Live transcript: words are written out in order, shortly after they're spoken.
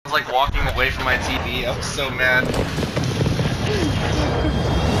away from my TV. I was so mad.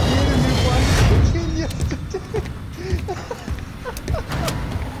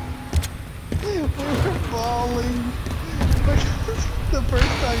 We were falling. The first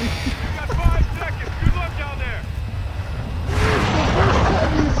time you got 5 seconds. Good luck down there. The first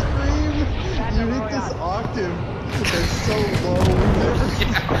time you scream, you hit this octave that's so low.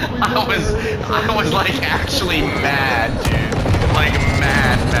 I was like actually mad, dude. Like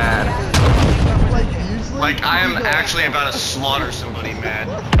mad. Like I am actually about to slaughter somebody mad.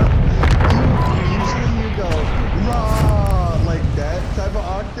 Usually you go, rah, like that type of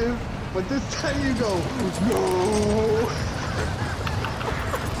octave, but this time you go, no.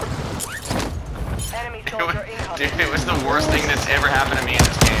 Dude, it was the worst thing that's ever happened to me in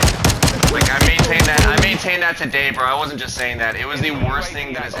this game. Like I maintain that today, bro. I wasn't just saying that. It was the worst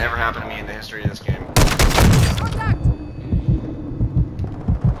thing that has ever happened to me in the history of this game.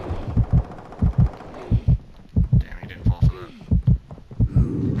 Damn, he didn't fall for that.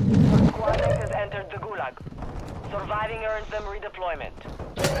 Squad mate has entered the Gulag. Surviving earns them redeployment.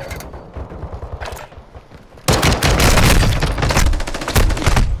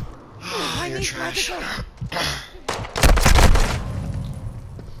 You're trash.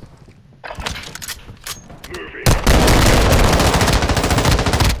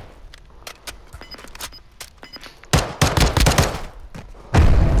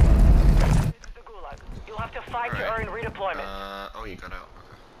 Fight to earn redeployment. Oh, he got out.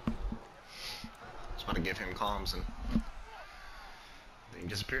 Okay. I was about to give him comms and then he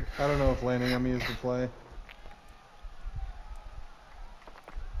disappeared. I don't know if landing on me is the play.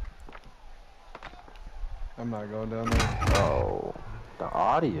 I'm not going down there. Oh, the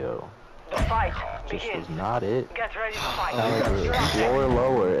audio. The fight Just begins. was not it. Get ready to fight.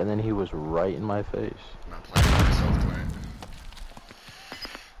 Lower, and then he was right in my face. I'm not playing by myself tonight.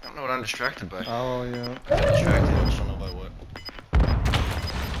 I don't know what I'm distracted by. Oh, yeah. I'm distracted, I just don't know by what. I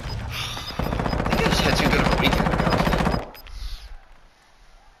think I just had too good of a weekend, to be honest.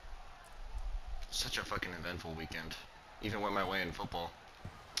 Such a fucking eventful weekend. Even went my way in football.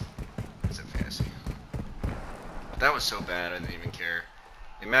 It's a fantasy. But that was so bad, I didn't even care.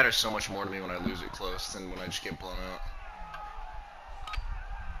 It matters so much more to me when I lose it close than when I just get blown out.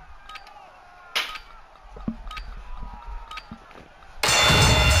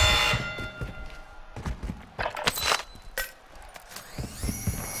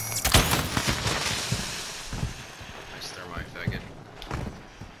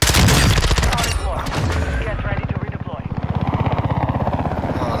 Get ready to redeploy.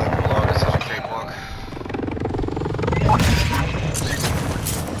 Oh, that blog is such a cakewalk.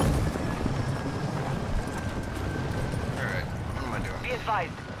 Alright, what am I doing? Be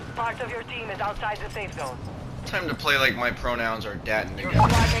advised, part of your team is outside the safe zone. Time to play like my pronouns are dat and Your again.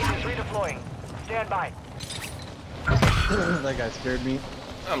 squad mate is redeploying. Stand by. That guy scared me.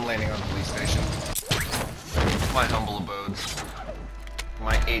 I'm landing on the police station. My humble abode.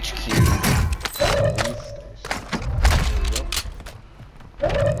 My HQ.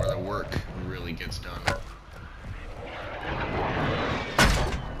 Where the work really gets done.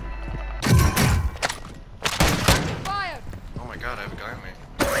 Fired. Oh my god, I have a guy on me.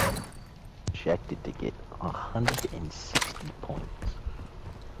 Projected to get 160 points.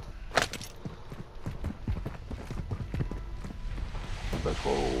 Let's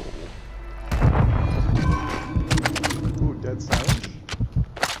go. Ooh, dead silence.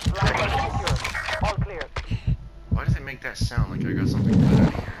 All clear. Why does it make that sound like I got something good out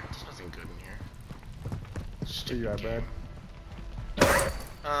of here? There's nothing good in here. What you got, Brad?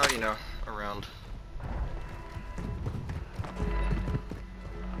 You know, around.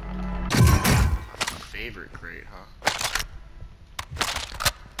 Favorite crate, huh?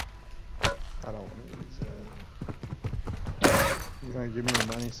 I don't want to use that. You gonna give me the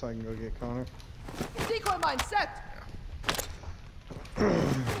money so I can go get Connor? Decoy mine set.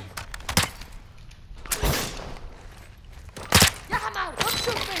 Ja, Hammer,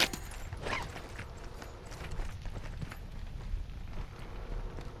 rückzug mich.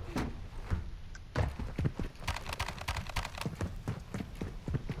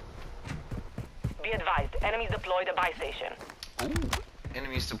 Be advised, enemies deployed a buy station. Ooh.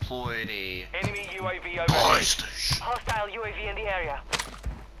 Enemies deployed a Enemy UAV buy overhead. station. Hostile UAV in the area.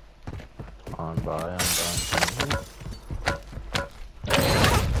 On by.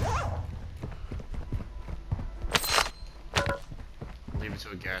 Leave it to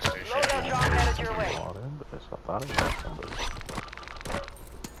a gas station. Loadout drop headed your way. But I thought it was somebody.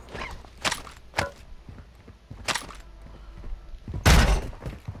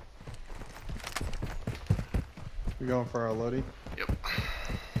 We going for our Lodi? Yep.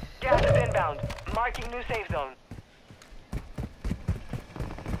 Gas is inbound. Marking new safe zone.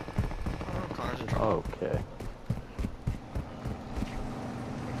 Oh, Connor's in trouble. Okay.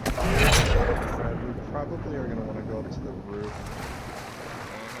 Alright, we probably are gonna want to go up to the roof.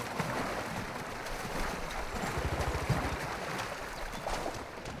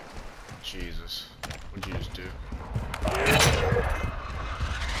 Jesus. What'd you just do?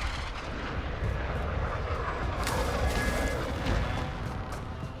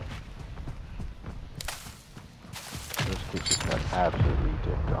 This kid just got absolutely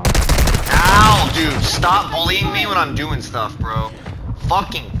dicked on. Ow, dude! Stop bullying me when I'm doing stuff, bro.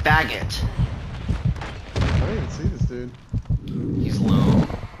 Fucking faggot. I don't even see this dude. He's low.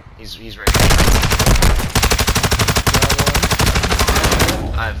 He's right here.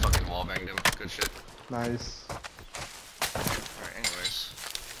 Got I fucking wallbanged him. Good shit. one. Nice. Alright, anyways.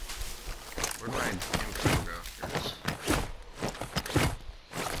 Where'd my MP go? Here it is.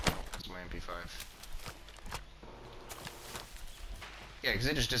 That's my MP5. Yeah, because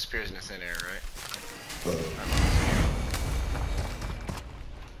it just disappears into thin air, right?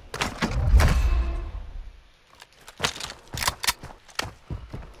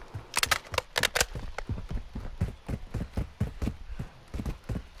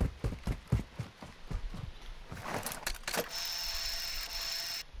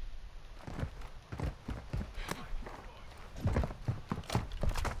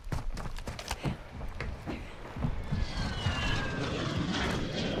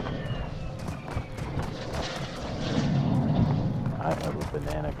 I have a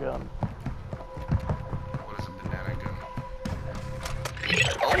banana gun. What is a banana gun?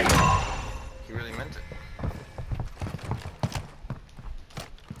 Oh! He really meant it.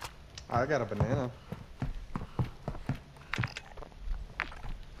 I got a banana.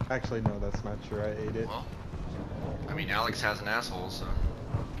 Actually, no, that's not true. I ate it. Well, I mean, Alex has an asshole, so.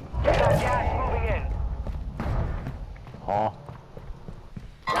 Gas moving in. Huh?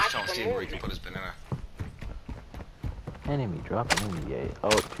 I was telling Steve where he can put his banana. Enemy dropping in the A. Oh,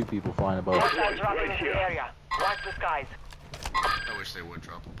 two people flying above. Hostiles dropping into the area. Watch the skies. I wish they would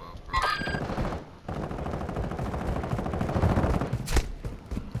drop above, bro.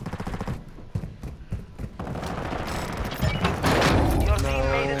 Your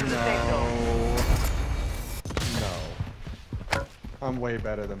team made it to the safe zone. No. I'm way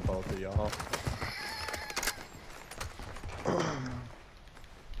better than both of y'all.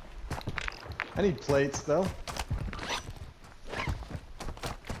 I need plates though.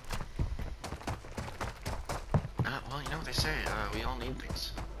 Well, you know what they say, we all need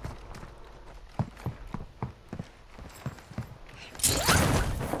things.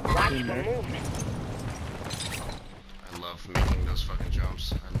 Watch In the there. movement. I love making those fucking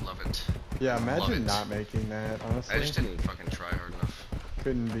jumps. I love it. Yeah, Love imagine it. not making that, honestly. I just didn't fucking try hard enough.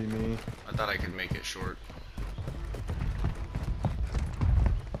 Couldn't be me. I thought I could make it short.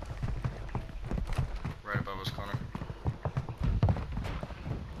 Right above us, Connor.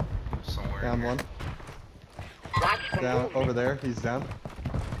 Somewhere. Down in here. one. Watch the Down movement. over there. He's down.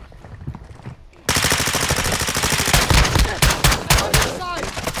 Other side!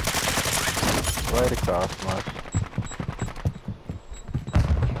 Right across from us.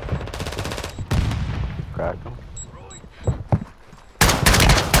 Crack him.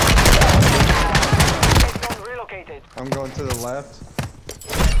 Safe zone relocated. I'm going to the left.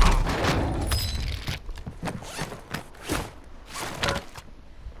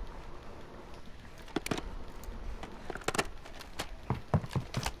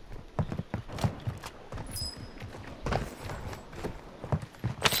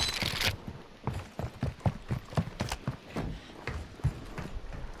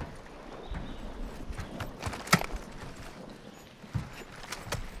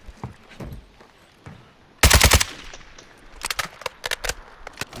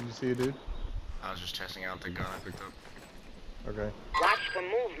 Did you see a dude? I was just testing out the gun I picked up. Okay. Watch the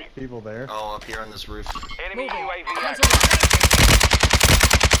movement. People there. Oh, up here on this roof. Enemy Moving. UAV Cancel active.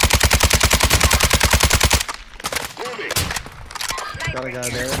 the- Got a guy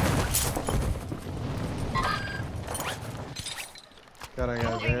there. Got a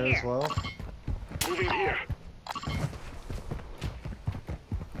guy there as well. Moving here.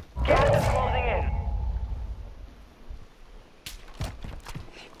 Gas is closing in.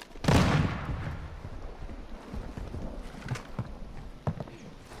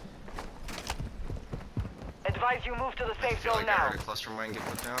 Advise you move to the I safe feel zone like I now. heard a cluster mine get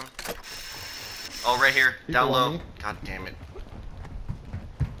put down. Oh, right here. People Down on low. me. God damn it.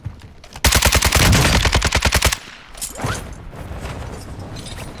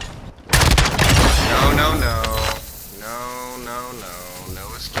 No, no, no. No, no, no.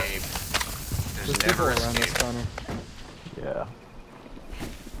 No escape. escape. There's There's people never around this escape. tunnel. Yeah.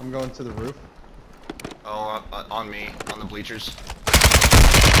 I'm going to the roof. Oh, on me, on the bleachers.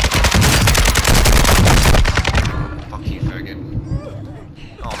 Fuck you, faggot.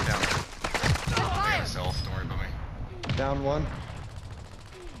 Oh, I'm down. I got myself, don't worry about me. Down one.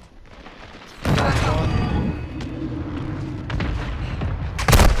 Down one.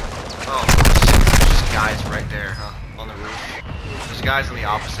 Oh, shit, there's just guys right there, huh? On the roof. There's guys on the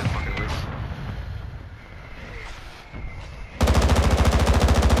opposite fucking roof.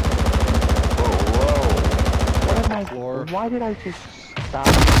 Floor. Why did I just stop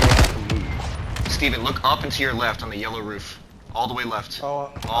and move? Steven, look up and to your left on the yellow roof. All the way left.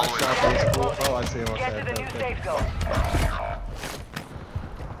 Oh, All the way left. Oh, I see him. Get to Okay, the new okay. safe zone.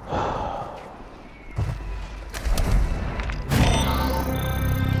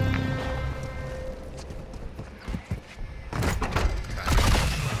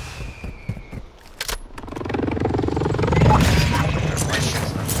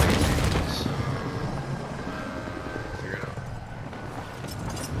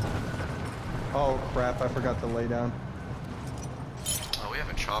 Oh crap! I forgot to lay down. Oh, we have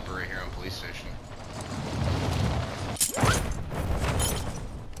a chopper right here on police station.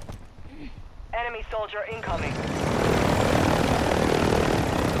 Enemy soldier incoming.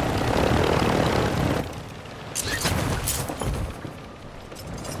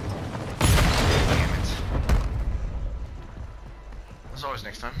 Damn it. As always,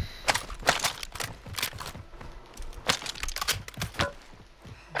 next time.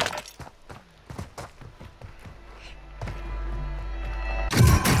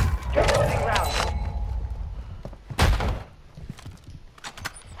 Closing round.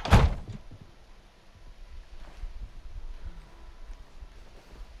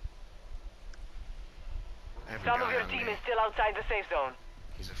 I have a Some of guy your on team me. is still outside the safe zone.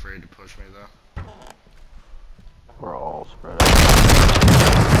 He's afraid to push me though. We're all spread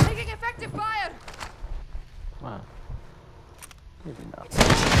out. Taking effective fire. Wow. Maybe not.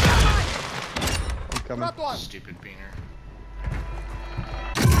 I'm coming. Got one. Stupid beaner.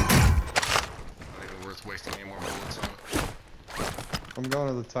 Not even worth wasting any more bullets on. I'm going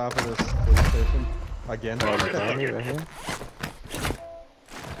to the top of this police station again. Right here, right here.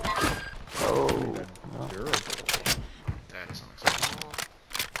 Oh. No. Durable. That is unacceptable.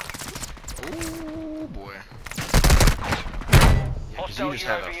 Ooh boy. Yeah, 'cause you just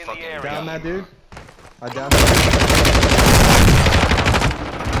have a fucking Down that dude. I downed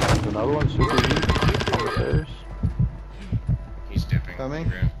There's another one super deep on the stairs. He's dipping. Coming.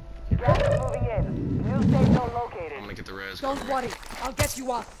 He ran. Gas is moving in. New safe zone I'm located. gonna get the res. Don't worry, I'll get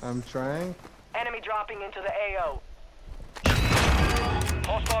you up. I'm trying. Enemy dropping into the AO.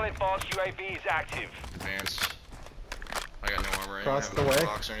 Hostile advanced UAV is active. Advance. I got no armor. I don't Across have the no way.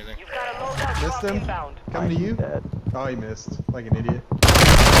 box or anything. You've got a loadout Missed drop him. inbound. Coming to you. Dead. Oh, he missed. Like an idiot.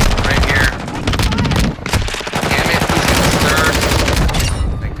 Right here. Damn it, he's in third.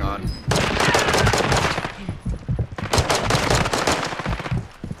 Thank God.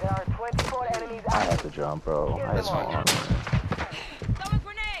 There are 24 enemies I active. had to jump, bro. I had That's no fine. armor. Throw a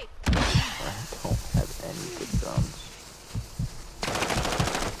grenade. I don't have any good guns.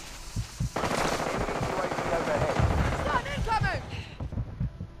 UAV overhead. Stun incoming.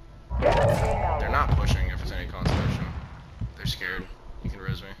 Gas is inbound. They're not pushing if it's any consolation. They're scared. You can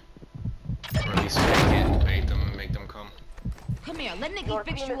res me. Or at least make it, bait them, and make them come. Come here, let Nicky Your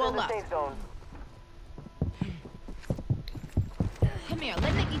fix team you is in all the up. safe zone. Come here,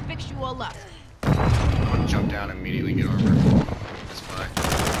 let Nicky fix you all up. I'm gonna jump down and immediately get armor. That's fine.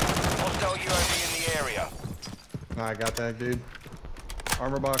 Hostile UAV in the area. Oh, I got that dude.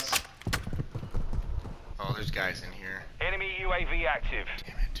 Armor box. Oh, there's guys in here. Enemy UAV active.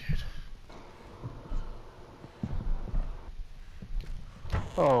 Damn it, dude.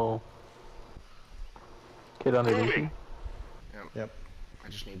 Oh. Kid underneath you. Yep. I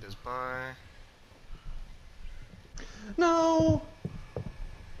just need this by. No.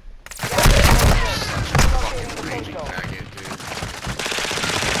 Fucking raging faggot, dude.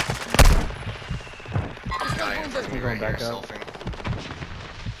 Guy in front of me I'm going right here, back up. selfing.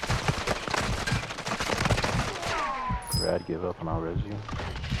 Brad, give up and I'll res you.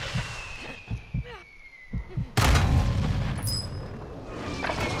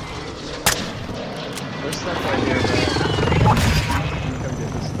 There's stuff right here, man. You come get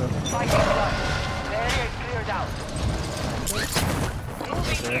this stuff. Spike is done. The area is cleared out.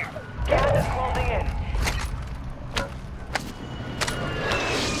 Right there. Gas is closing in.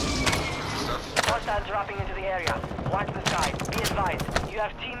 Stuff. Hostiles dropping into the area. Watch the sky. Be advised. You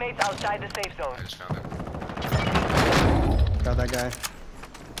have teammates outside the safe zone. I just found it. Got that guy.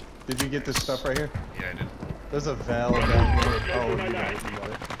 Did you get this stuff right here? Yeah, I did. There's a valve down here. Oh, you got it. You got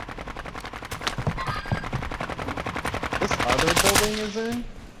it. This other building is in?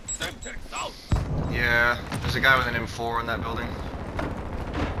 Yeah, there's a guy with an M4 in that building.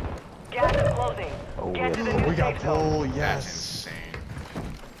 Gas is closing. Oh, Get to the yeah. new We got safe zone. pull, That's yes. insane.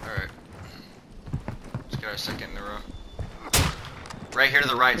 Alright. Let's get our second in a row. Right here to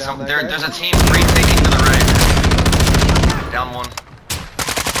the right. Down that guy? There's a team retaking to the right. Down one.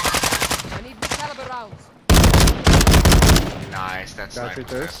 I need the caliber rounds. Nice, that's Got you, sniper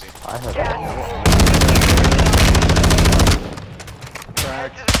Chris. nasty. I have Gas ammo. is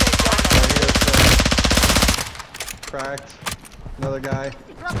Cracked. to the safe zone now. Right here, Cracked. Another guy.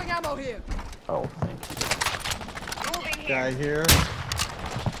 Dropping ammo here. Oh, thanks. Moving here. Guy here.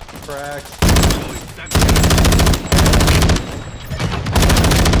 Cracked.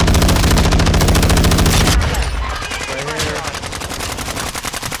 Right here.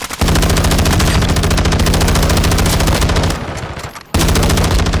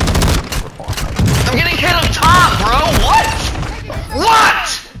 I'm getting hit on top, bro! What?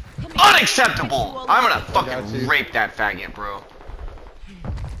 What? Unacceptable! I'm gonna got fucking you. rape that faggot, bro.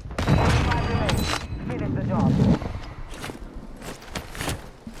 5 remain. Finish the job.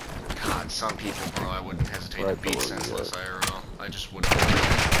 God, some people, bro, I wouldn't hesitate to Right beat below you, senseless right. IRL. I just wouldn't.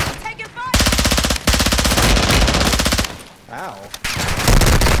 Taking fire! Ow.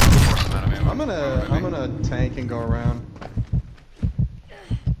 Force them out of ammo. I'm gonna tank and go around.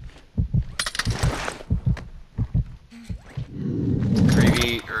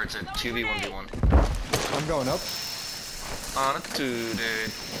 3v, or it's a 2v1v1. I'm going up. On a 2,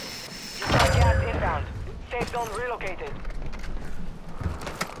 dude. Gas inbound. Safe zone relocated.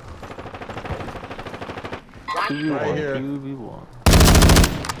 Right here. 2v1.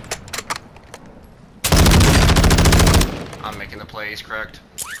 I'm making the plays, correct?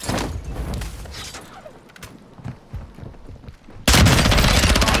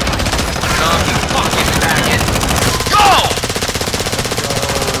 Oh, you fucking faggot! Go!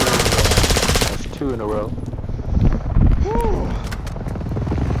 That's 2 in a row. Woo.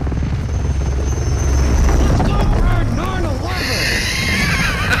 Let's go, Red 9/11.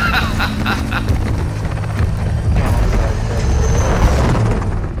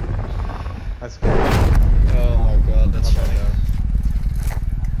 That's good. Oh my god, that's funny.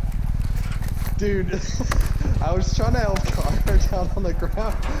 Dude, I was trying to help Connor down on the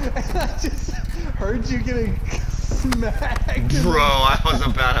ground, and I just heard you getting smacked. Bro, I was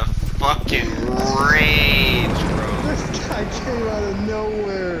about to fucking rage, bro. This guy came out of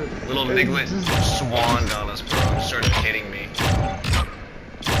nowhere. Little and Niglet just- swanned on us, bro. Just started hitting me.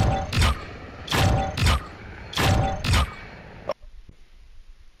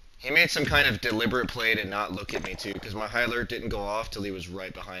 He made some kind of deliberate play to not look at me too, because my high alert didn't go off till he was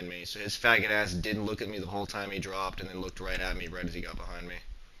right behind me. So his faggot ass didn't look at me the whole time he dropped, and then looked right at me right as he got behind me.